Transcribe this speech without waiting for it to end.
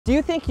Do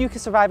you think you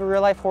could survive a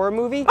real-life horror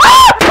movie?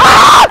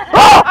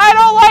 I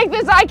don't like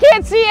this! I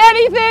can't see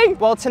anything!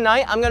 Well,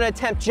 tonight I'm gonna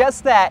attempt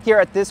just that here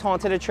at this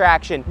haunted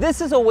attraction.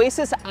 This is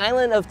Oasis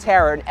Island of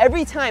Terror, and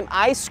every time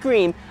I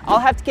scream, I'll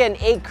have to get an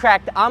egg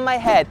cracked on my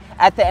head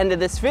at the end of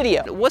this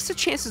video. What's the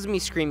chances of me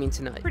screaming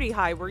tonight? Pretty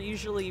high. We're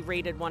usually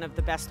rated one of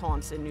the best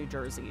haunts in New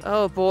Jersey.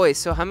 Oh boy,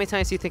 so how many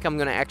times do you think I'm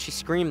gonna actually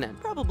scream then?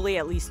 Probably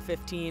at least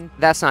 15.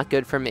 That's not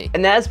good for me.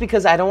 And that is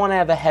because I don't want to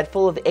have a head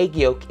full of egg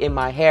yolk in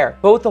my hair.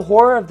 But with the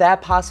horror of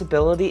that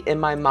possibility in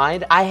my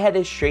mind, I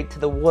headed straight to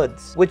the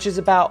woods, which is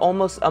about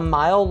almost a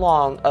mile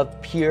long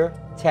of pure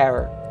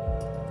terror.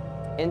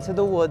 Into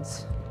the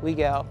woods we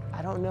go.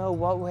 I don't know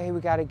what way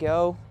we gotta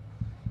go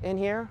in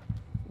here,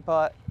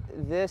 but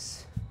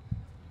this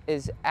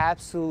is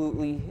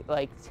absolutely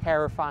like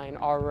terrifying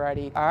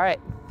already. All right,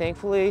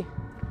 thankfully,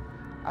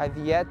 I've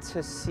yet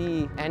to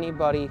see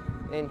anybody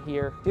in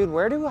here. Dude,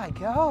 where do I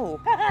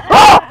go?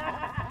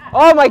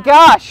 Oh my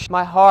gosh,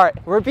 my heart.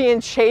 We're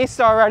being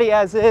chased already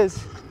as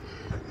is.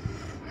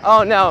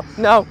 Oh no,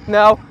 no,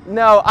 no,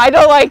 no. I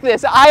don't like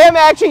this. I am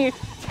actually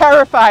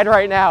terrified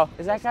right now.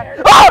 Is that guy?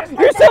 Oh,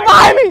 you're still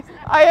behind me.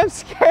 I am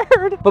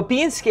scared. But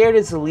being scared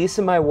is the least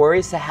of my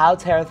worries to how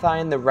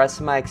terrifying the rest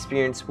of my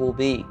experience will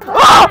be.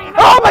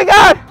 Oh my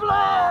God.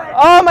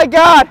 Oh my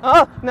God.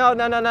 Oh, no,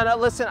 no, no, no, no.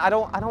 Listen, I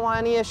don't want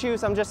any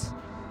issues. I'm just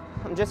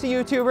a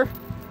YouTuber.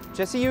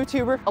 Just a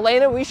YouTuber.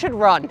 Elena, we should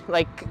run,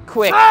 like,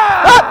 quick.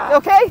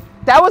 Okay,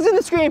 that wasn't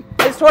the scream,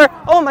 I swear.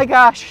 Oh my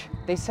gosh.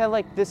 They said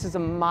like this is a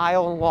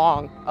mile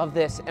long of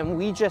this, and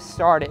we just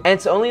started. And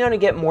it's only gonna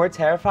get more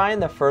terrifying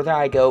the further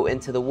I go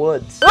into the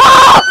woods.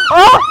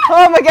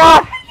 Oh my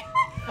God.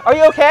 Are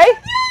you okay?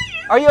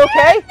 Are you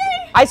okay?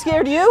 I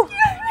scared you?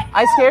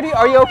 I scared you?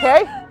 Are you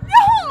okay?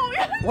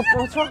 No!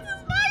 What's wrong? This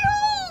is my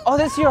home! Oh,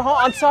 this is your home?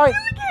 I'm sorry. I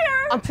don't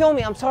care. I'm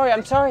filming, I'm sorry,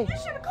 I'm sorry. You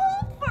should have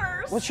called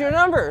first. What's your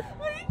number?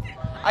 What do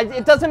you do?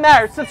 It doesn't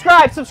matter.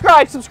 Subscribe,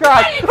 subscribe,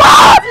 subscribe.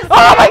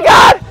 Oh my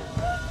God!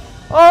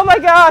 Oh my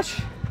gosh!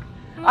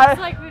 Looks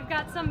like we've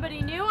got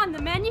somebody new on the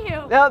menu.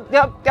 Yep.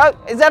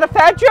 Is that a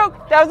fat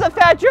joke? That was a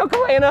fat joke,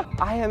 Elena.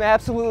 I am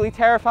absolutely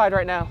terrified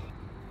right now.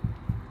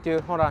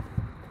 Dude, hold on.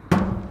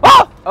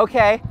 Oh!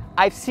 Okay,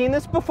 I've seen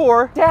this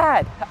before.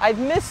 Dad, I've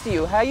missed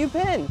you. How you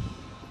been?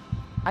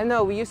 I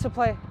know, we used to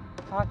play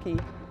hockey.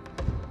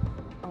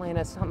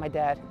 Elena, it's not my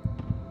dad.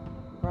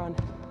 Run,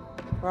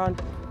 run,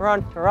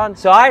 run, run.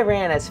 So I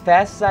ran as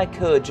fast as I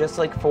could, just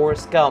like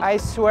Forrest Gump. I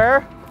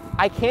swear,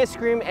 I can't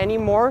scream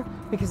anymore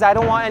because I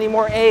don't want any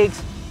more eggs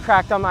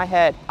cracked on my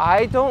head.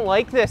 I don't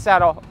like this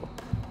at all.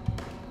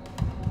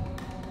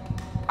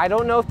 I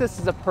don't know if this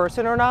is a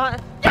person or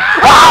not.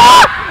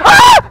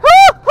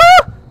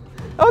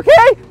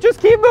 Okay,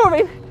 just keep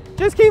moving.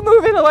 Just keep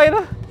moving,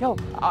 Elena. Yo,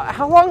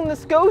 how long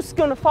is this ghost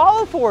gonna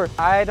follow for?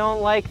 I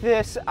don't like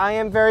this. I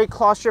am very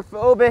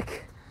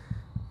claustrophobic.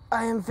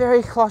 I am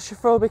very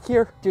claustrophobic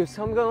here. Dude,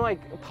 so I'm gonna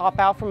like pop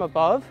out from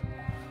above.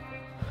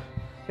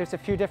 There's a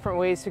few different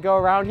ways to go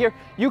around here.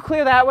 You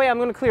clear that way, I'm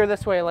gonna clear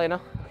this way,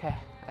 Elena. Okay,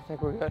 I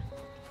think we're good.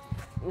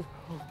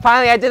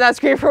 Finally, I did not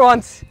scream for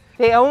once.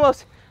 They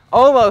almost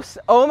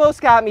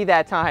got me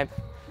that time.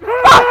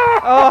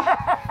 Oh.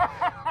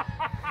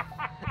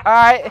 All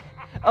right,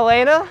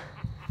 Elena,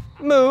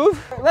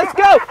 move. Let's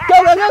go.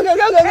 Go.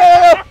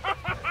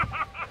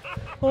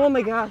 Oh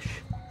my gosh.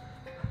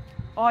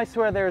 Oh, I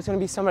swear there was gonna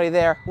be somebody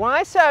there. When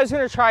I said I was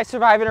gonna try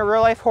surviving a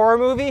real life horror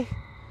movie,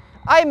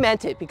 I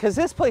meant it because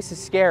this place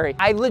is scary.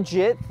 I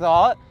legit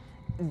thought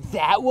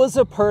that was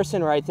a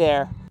person right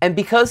there. And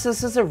because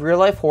this is a real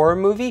life horror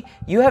movie,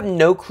 you have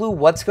no clue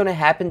what's gonna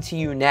happen to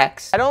you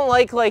next. I don't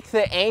like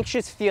the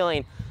anxious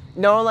feeling.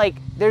 No, like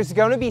there's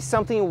gonna be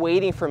something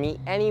waiting for me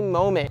any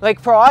moment. Like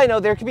for all I know,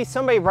 there could be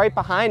somebody right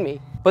behind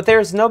me. But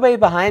there's nobody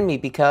behind me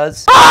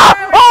because...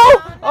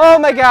 Oh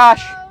my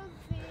gosh.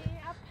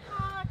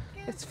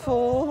 It's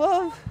full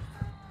of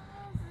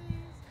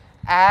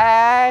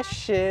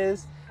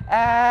ashes.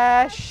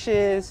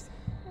 Ashes,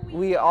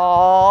 we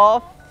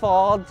all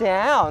fall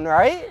down,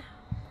 right?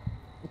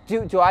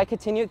 Do I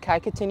continue? Can I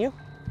continue?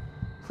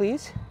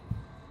 Please?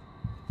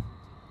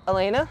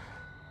 Elena,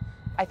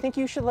 I think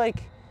you should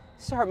like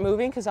start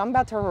moving because I'm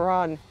about to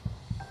run.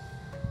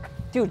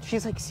 Dude,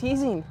 she's like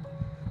seizing.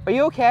 Are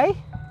you okay?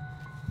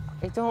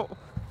 I don't...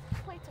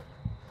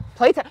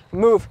 Playtime.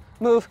 Move.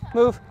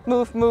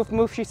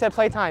 She said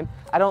playtime.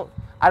 I don't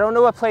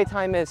know what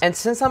playtime is. And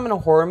since I'm in a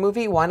horror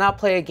movie, why not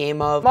play a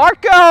game of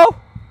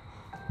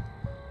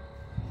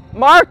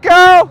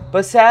Marco!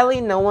 But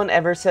sadly, no one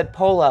ever said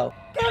polo.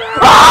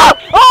 Elena,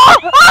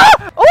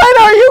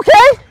 are you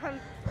okay? I'm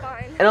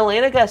fine. And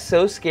Elena got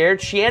so scared,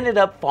 she ended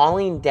up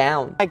falling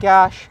down. My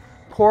gosh,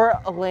 poor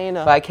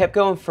Elena. But I kept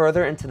going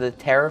further into the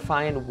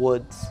terrifying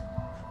woods.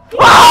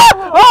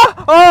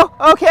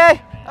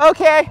 Okay.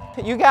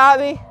 You got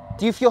me.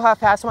 Do you feel how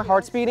fast my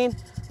heart's beating?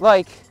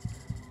 Like,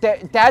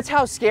 that's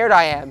how scared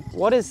I am.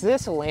 What is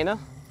this, Elena?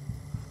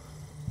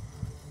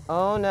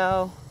 Oh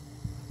no.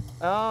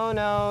 Oh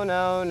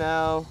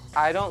no.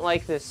 I don't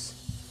like this.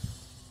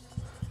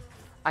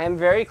 I am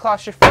very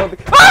claustrophobic.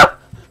 Oh!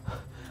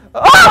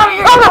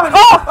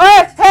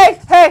 Hey!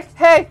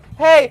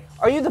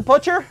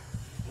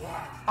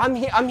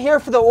 I'm here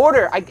for the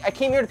order. I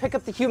came here to pick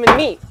up the human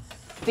meat.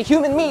 The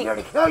human meat. I'm here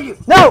to kill you.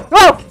 No,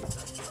 no.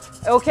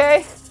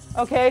 Okay,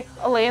 okay,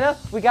 Elena,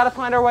 we gotta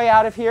find our way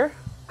out of here.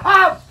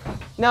 Come.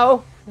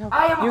 No, no.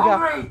 I am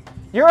hungry.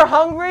 You're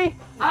hungry?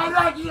 I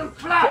like you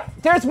flat.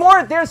 There's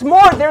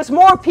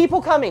more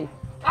people coming.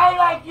 I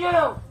like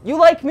you. You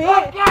like me?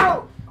 Let's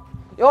go.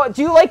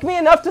 Do you like me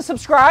enough to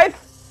subscribe?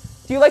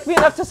 Do you like me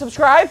enough to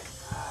subscribe?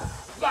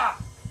 Yeah.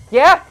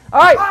 Yeah?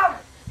 All right.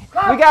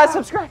 Come. We gotta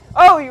subscribe.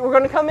 Oh, we're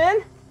gonna come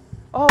in?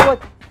 Oh,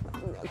 what?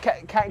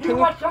 Can You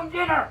want some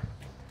dinner?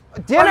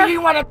 Dinner? Or do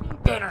you want a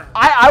dinner?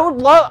 I would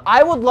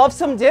love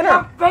some dinner.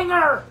 Some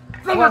finger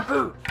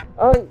food.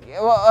 Oh,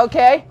 well,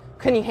 okay.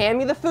 Can you hand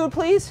me the food,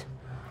 please?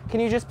 Can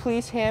you just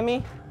please hand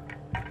me?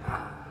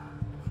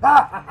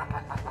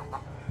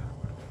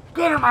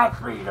 Get in my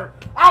freezer.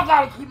 I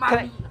gotta keep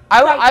my meat.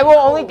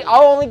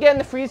 I'll only get in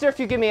the freezer if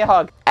you give me a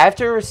hug.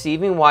 After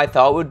receiving what I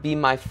thought would be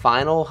my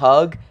final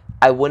hug,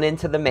 I went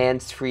into the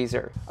man's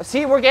freezer.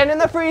 See, we're getting in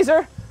the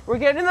freezer. We're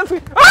getting in the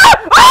freezer.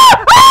 Ah!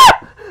 Ah!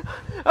 Ah!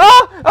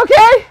 Oh,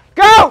 okay.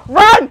 Go,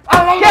 run.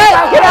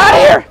 Get out of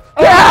here.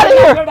 Get out of I'm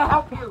here. here to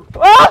help you.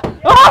 Ah!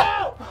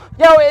 Ah!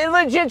 Yo, it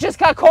legit just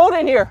got cold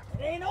in here.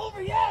 It ain't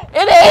over yet.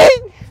 It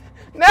ain't.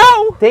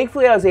 No.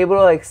 Thankfully, I was able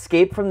to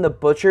escape from the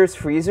butcher's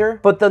freezer,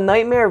 but the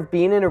nightmare of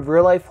being in a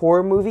real-life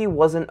horror movie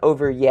wasn't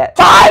over yet.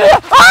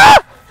 Ah!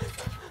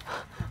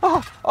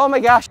 Oh my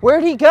gosh.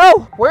 Where'd he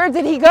go? Where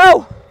did he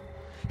go?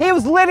 He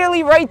was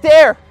literally right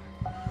there.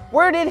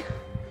 Where did...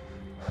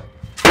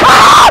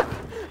 Ah!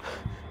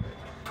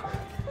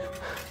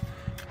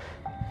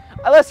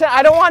 Listen,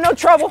 I don't want no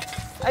trouble.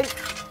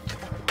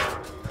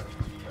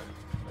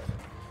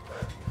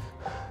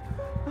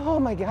 Oh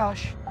my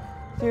gosh,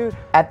 dude.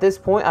 At this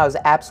point, I was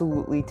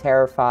absolutely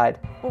terrified.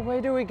 What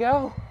way do we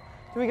go?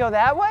 Do we go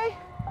that way?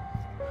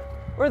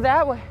 Or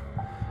that way?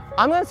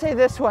 I'm gonna say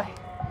this way.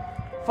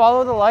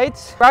 Follow the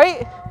lights,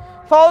 right?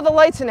 Follow the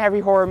lights in every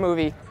horror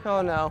movie.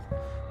 Oh no,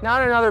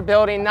 not another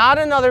building, not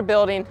another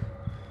building.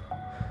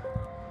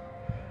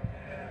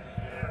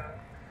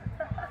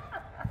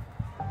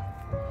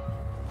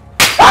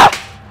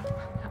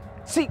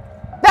 See,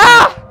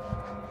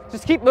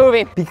 just keep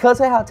moving. Because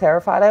of how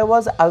terrified I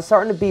was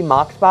starting to be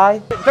mocked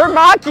by. They're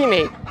mocking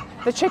me.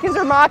 The chickens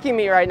are mocking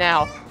me right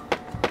now.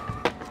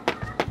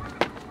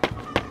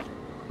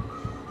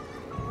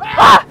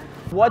 Ah!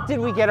 What did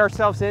we get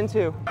ourselves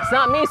into? It's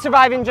not me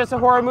surviving just a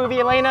horror movie,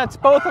 Elena. It's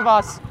both of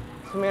us. So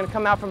I'm gonna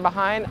come out from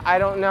behind. I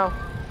don't know.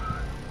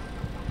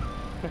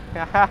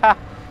 Yeah!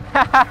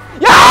 Ah!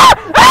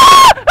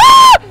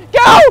 Ah!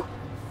 Go!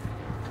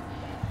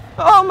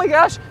 Oh my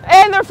gosh,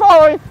 and they're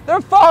following, I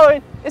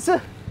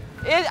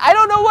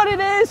don't know what it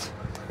is.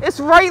 It's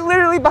right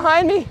literally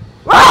behind me.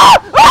 Ah!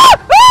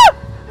 Ah!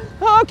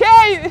 Ah!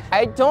 Okay.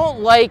 I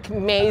don't like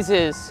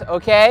mazes,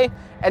 okay?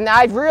 And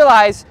I've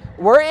realized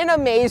we're in a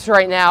maze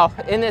right now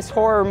in this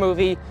horror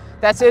movie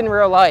that's in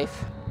real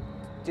life.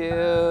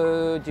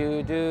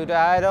 Dude,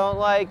 I don't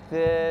like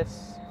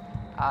this.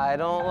 I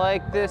don't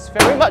like this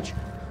very much.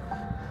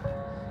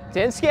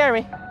 Didn't scare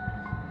me.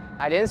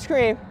 I didn't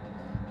scream.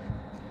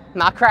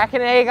 Not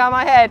cracking an egg on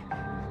my head.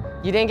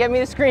 You didn't get me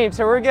to scream,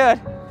 so we're good.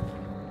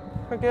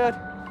 We're good.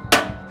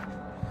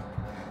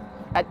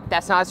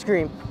 That's not a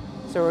scream,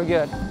 so we're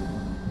good.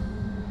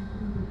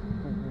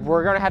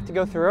 We're gonna have to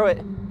go through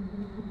it.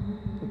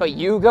 But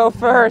you go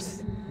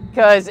first.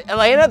 Because,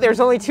 Elena, there's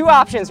only two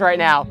options right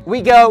now. We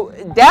go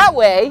that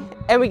way,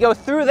 and we go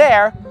through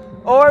there,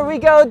 or we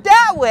go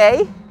that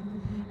way,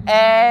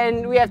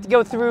 and we have to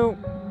go through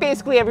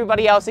basically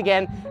everybody else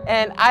again.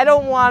 And I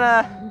don't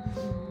wanna...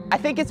 I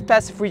think it's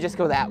best if we just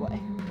go that way.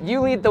 You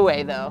lead the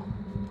way, though.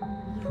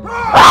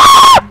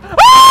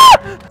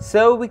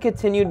 So we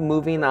continued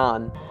moving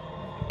on.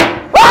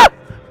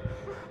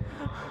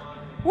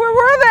 Where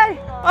were they?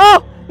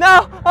 Oh,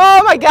 no.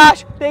 Oh, my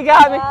gosh. They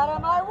got me. Out of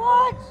my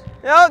woods.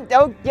 No,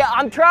 yeah,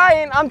 I'm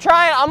trying. I'm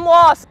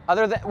lost.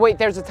 Wait,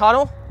 there's a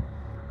tunnel?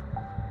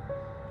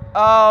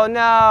 Oh,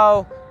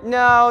 no.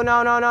 No.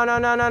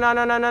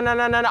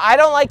 I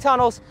don't like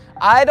tunnels.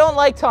 I don't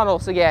like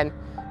tunnels again.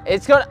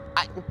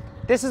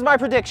 This is my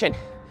prediction.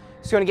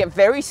 It's gonna get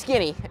very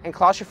skinny and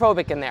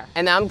claustrophobic in there.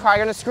 And I'm probably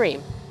gonna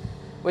scream,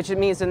 which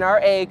means another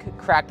egg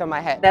cracked on my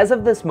head. As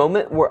of this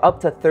moment, we're up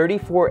to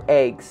 34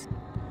 eggs.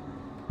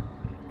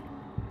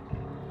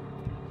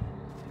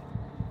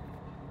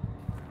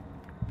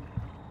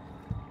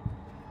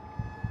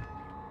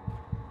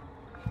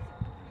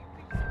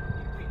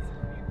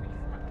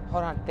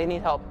 Hold on, they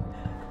need help.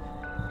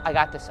 I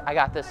got this. I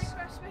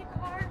crashed my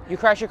car. You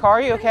crashed your car,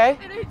 are you okay?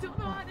 And I don't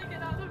know how to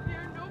get out of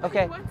here. Nobody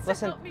Okay, wants to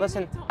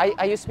listen. help me.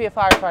 I used to be a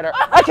firefighter.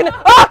 I can.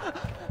 Ah!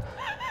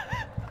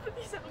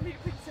 Please help me.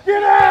 Please help me.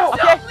 Get out!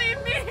 Okay. Don't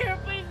leave me here.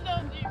 Please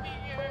don't leave me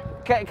here.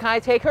 Can I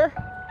take her?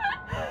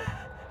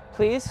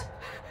 Please?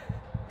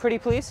 Pretty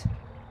please?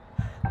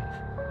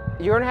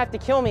 You're gonna have to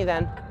kill me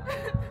then.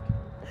 Please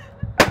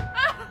don't.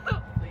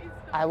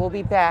 I will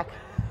be back.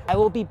 I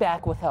will be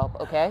back with help,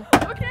 okay?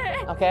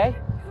 Okay. Okay?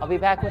 I'll be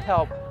back with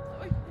help.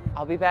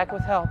 I'll be back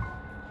with help.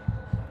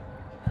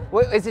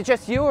 Is it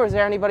just you, or is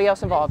there anybody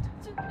else involved?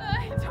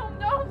 I don't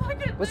know.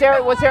 Look at Was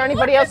there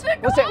anybody else?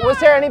 Was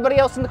there anybody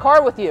else in the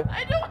car with you?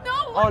 I don't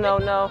know. Oh no,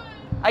 no.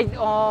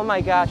 Oh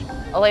my gosh.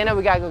 Elena,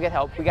 we gotta go get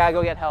help. We gotta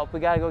go get help. We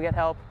gotta go get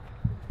help.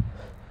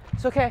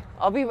 It's okay.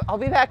 I'll be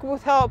back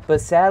with help.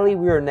 But sadly,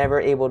 we were never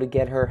able to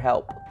get her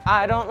help.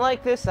 I don't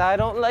like this. I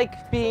don't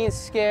like being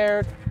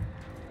scared.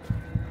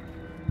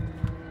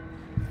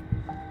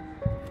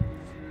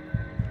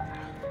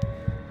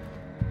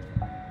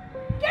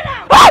 Get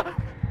out! Ah!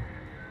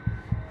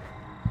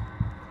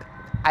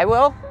 I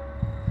will.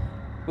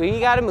 We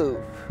gotta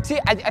move. See,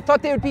 I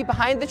thought they would be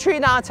behind the tree,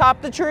 not on top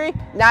of the tree.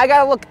 Now I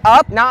gotta look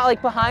up, not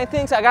like behind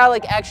things. I gotta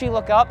like actually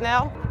look up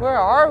now. Where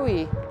are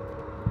we?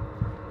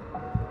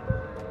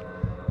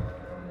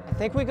 I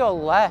think we go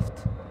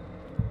left.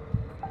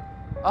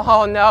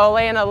 Oh no,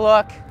 Lana,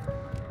 look.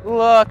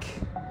 Look.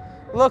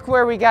 Look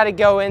where we gotta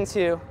go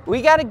into.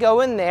 We gotta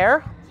go in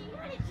there. Do you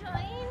want to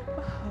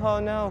join? Oh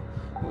no.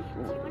 Do you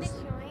want to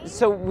join?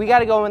 So we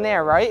gotta go in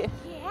there, right?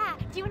 Yeah.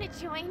 Do you want to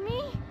join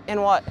me?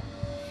 In what?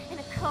 In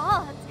a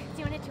cult.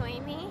 Do you want to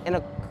join me? In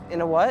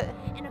a what?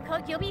 In a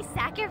cult, you'll be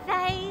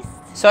sacrificed.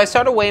 So I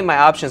started weighing my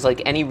options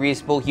like any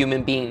reasonable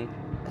human being.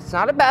 It's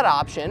not a bad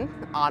option,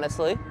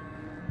 honestly.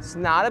 It's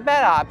not a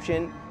bad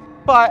option,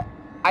 but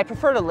I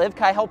prefer to live.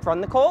 Can I help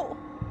run the cult?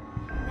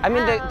 I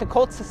mean, the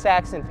cult's the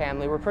Saxton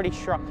family. We're pretty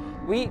strong.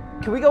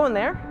 Can we go in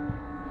there?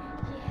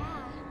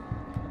 Yeah.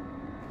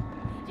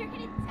 You're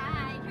gonna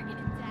die. You're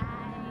gonna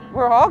die.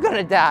 We're all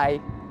gonna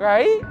die,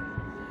 right?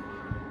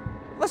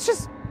 Let's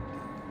just.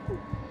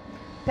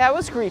 That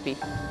was creepy.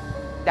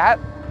 That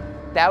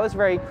was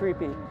very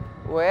creepy.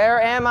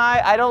 Where am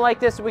I? I don't like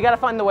this. We gotta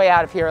find the way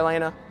out of here,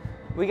 Elena.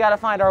 We gotta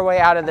find our way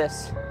out of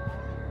this.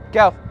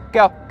 Go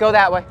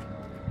that way.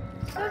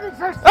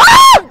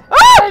 Ah!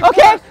 Ah!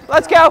 Okay,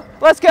 let's go.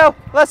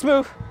 Let's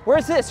move.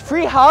 Where's this?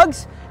 Free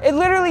hugs? It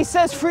literally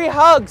says free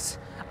hugs.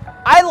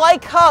 I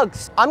like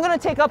hugs. I'm gonna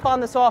take up on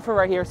this offer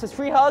right here. It says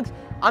free hugs.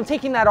 I'm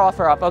taking that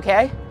offer up,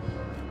 okay?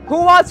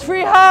 Who wants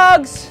free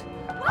hugs?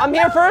 I'm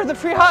here for the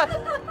free hug.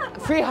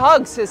 Free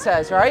hugs, it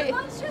says, right?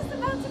 Lunch is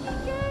about to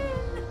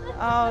begin.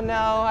 Oh no,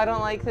 I don't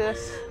like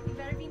this. You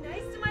better be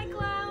nice to my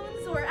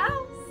clowns or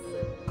else.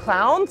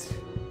 Clowns?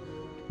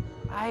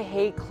 I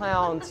hate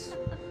clowns.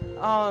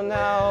 Oh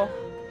no.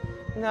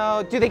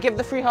 No. Do they give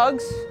the free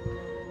hugs?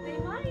 They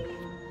might.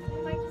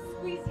 They might just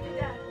squeeze you to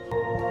death.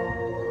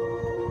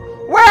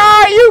 Where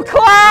are you,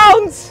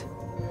 clowns?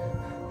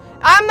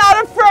 I'm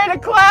not afraid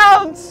of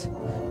clowns.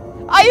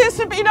 I used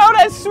to be known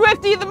as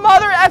Swifty the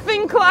mother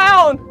effing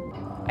clown.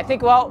 I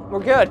think, well, we're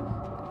good.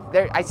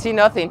 I see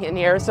nothing in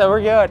here, so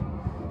we're good.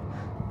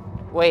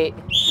 Wait.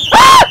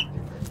 Ah!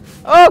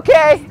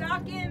 Okay.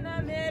 Stuck in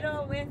the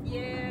middle with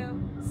you.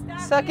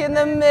 Stuck in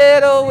the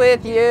middle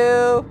with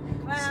you.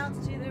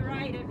 Clowns to the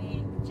right of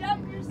me.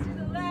 Jokers to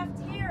the left.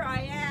 Here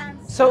I am.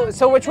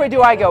 So which way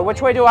do I go?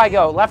 Which way do I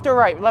go? Left or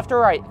right? Left or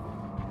right?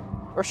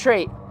 Or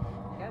straight?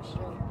 Go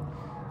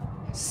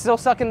straight. Still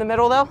stuck in the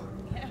middle though?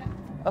 Yeah.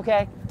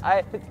 Okay.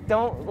 I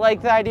don't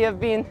like the idea of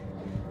being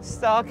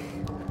stuck.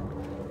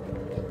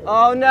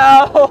 Oh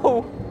no!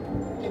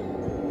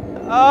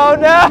 Oh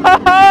no!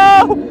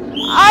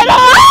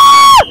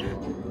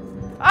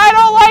 I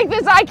don't like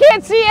this. I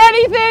can't see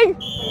anything.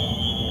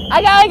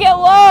 I gotta get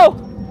low.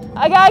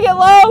 I gotta get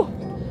low.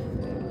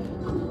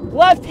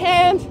 Left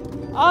hand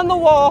on the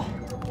wall.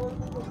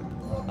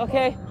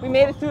 Okay, we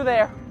made it through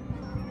there.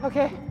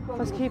 Okay,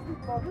 let's keep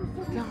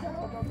going.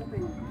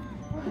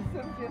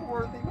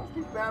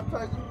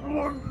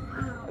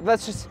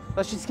 Let's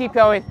just keep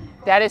going.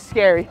 That is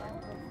scary.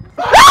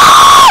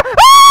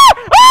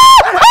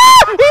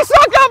 He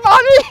snuck up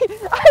on me!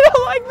 I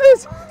don't like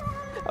this.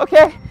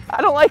 Okay,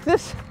 I don't like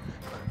this.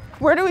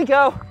 Where do we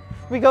go?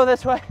 We go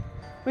this way.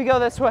 We go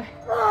this way.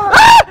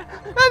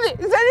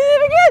 Is that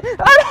it again?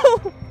 I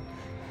don't.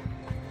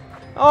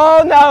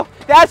 Oh no,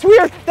 that's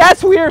weird.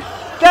 That's weird.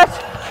 That's.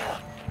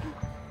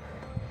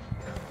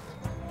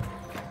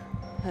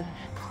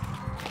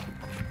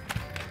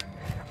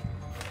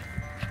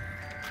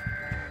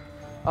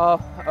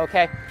 Oh,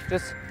 okay.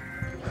 Just.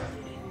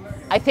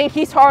 I think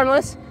he's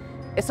harmless.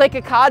 It's like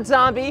a COD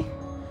zombie.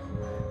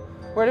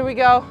 Where do we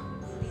go?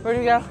 Where do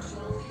we go?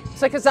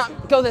 It's like a zombie.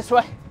 Go this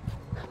way.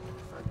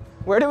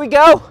 Where do we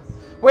go?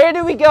 Where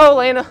do we go,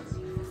 Lena?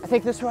 I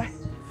think this way.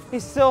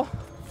 He's still.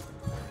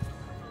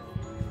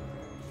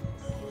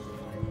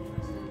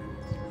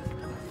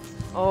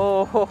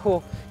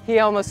 Oh, he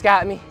almost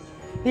got me.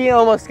 He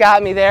almost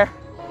got me there.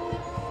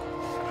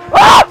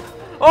 Ah!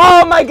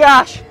 Oh my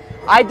gosh.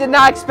 I did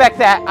not expect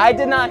that. I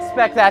did not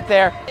expect that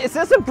there. Is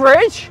this a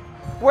bridge?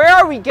 Where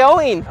are we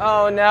going?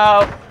 Oh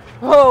no.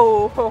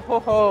 Oh, ho, ho,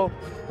 ho.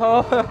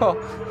 Oh, ho,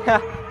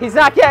 ho. He's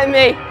not getting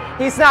me.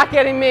 He's not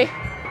getting me.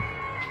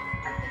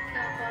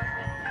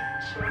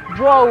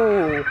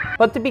 Whoa.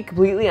 But to be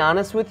completely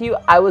honest with you,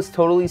 I was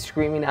totally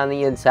screaming on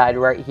the inside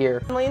right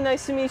here. Emily,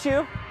 nice to meet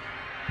you.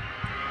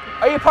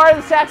 Are you part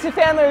of the Saxton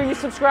family? Are you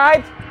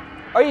subscribed?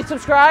 Are you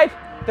subscribed?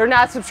 They're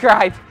not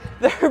subscribed.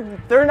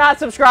 They're not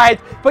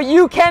subscribed, but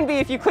you can be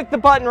if you click the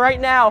button right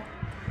now.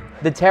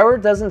 The terror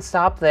doesn't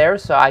stop there,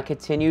 so I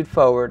continued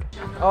forward.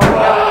 Oh my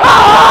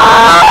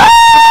god.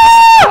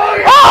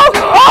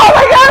 Oh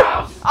my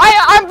god!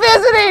 I'm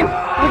visiting!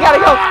 We gotta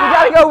go, we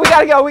gotta go, we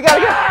gotta go, we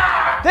gotta go.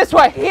 This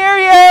way. Hear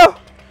you!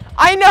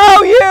 I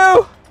know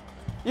you!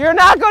 You're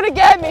not gonna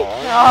get me!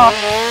 Oh,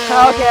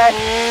 okay.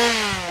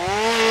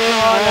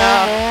 Oh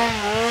no.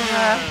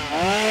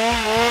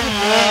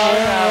 Oh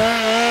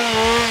no.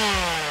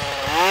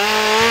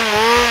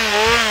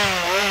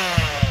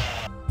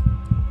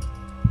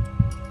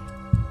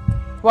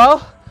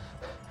 Well,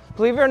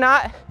 believe it or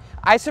not,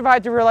 I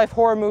survived a real life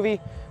horror movie,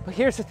 but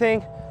here's the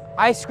thing,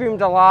 I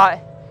screamed a lot,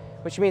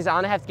 which means I'm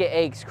gonna have to get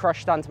eggs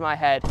crushed onto my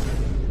head.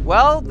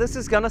 Well, this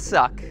is gonna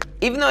suck.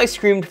 Even though I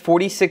screamed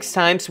 46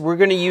 times, we're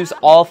gonna use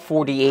all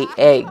 48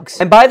 eggs.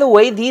 And by the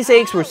way, these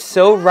eggs were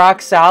so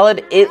rock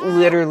solid, it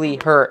literally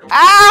hurt.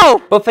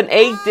 Ow! But if an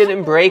egg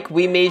didn't break,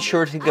 we made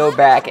sure to go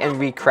back and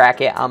re-crack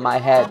it on my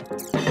head.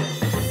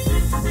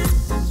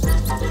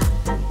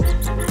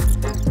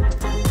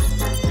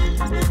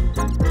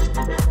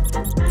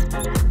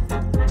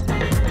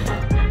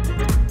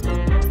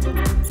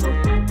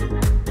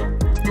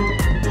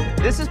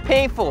 This is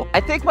painful. I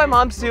think my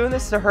mom's doing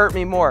this to hurt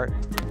me more.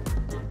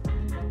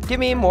 Give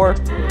me more.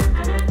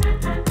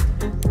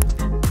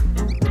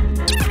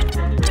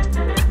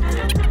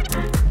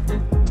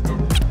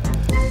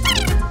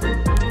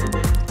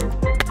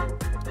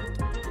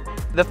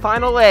 The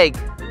final egg.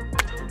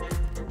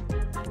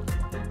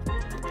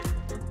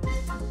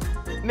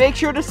 Make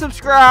sure to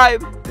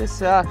subscribe. This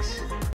sucks.